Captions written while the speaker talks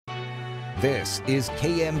This is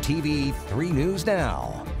KMTV 3 News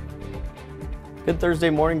Now. Good Thursday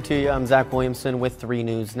morning to you. I'm Zach Williamson with 3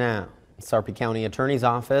 News Now. Sarpy County Attorney's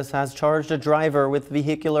Office has charged a driver with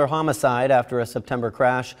vehicular homicide after a September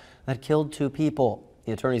crash that killed 2 people.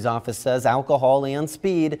 The Attorney's Office says alcohol and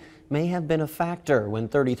speed may have been a factor when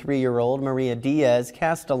 33-year-old Maria Diaz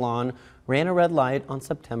Castellon ran a red light on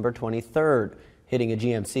September 23rd, hitting a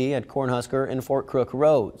GMC at Cornhusker and Fort Crook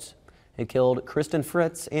roads. It killed Kristen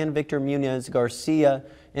Fritz and Victor Munez Garcia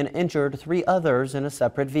and injured 3 others in a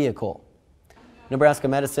separate vehicle. Nebraska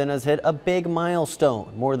medicine has hit a big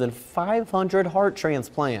milestone, more than 500 heart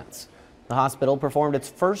transplants. The hospital performed its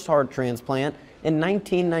first heart transplant in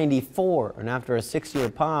 1994, and after a 6-year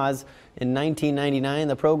pause, in 1999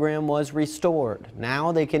 the program was restored.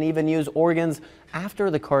 Now they can even use organs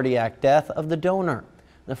after the cardiac death of the donor.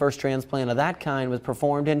 The first transplant of that kind was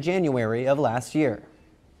performed in January of last year.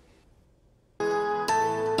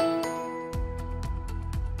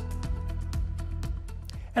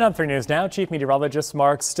 And on 3 News Now, Chief Meteorologist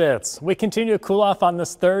Mark Stitz. We continue to cool off on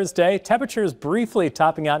this Thursday. Temperatures briefly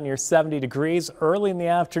topping out near 70 degrees early in the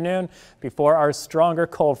afternoon before our stronger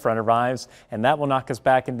cold front arrives, and that will knock us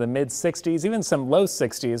back into the mid-60s, even some low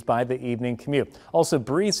 60s by the evening commute. Also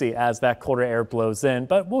breezy as that colder air blows in,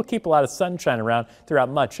 but we'll keep a lot of sunshine around throughout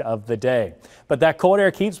much of the day. But that cold air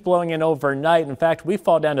keeps blowing in overnight. In fact, we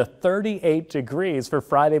fall down to 38 degrees for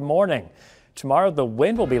Friday morning. Tomorrow, the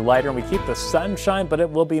wind will be lighter and we keep the sunshine, but it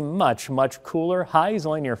will be much cooler. Highs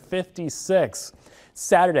only near 56.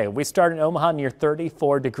 Saturday, we start in Omaha near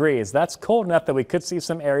 34 degrees. That's cold enough that we could see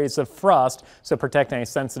some areas of frost, so protect any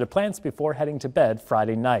sensitive plants before heading to bed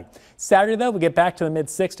Friday night. Saturday, though, we get back to the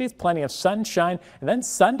mid-60s, plenty of sunshine, and then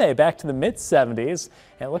Sunday back to the mid-70s.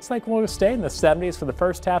 And it looks like we'll stay in the 70s for the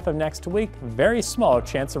first half of next week. Very small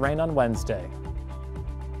chance of rain on Wednesday.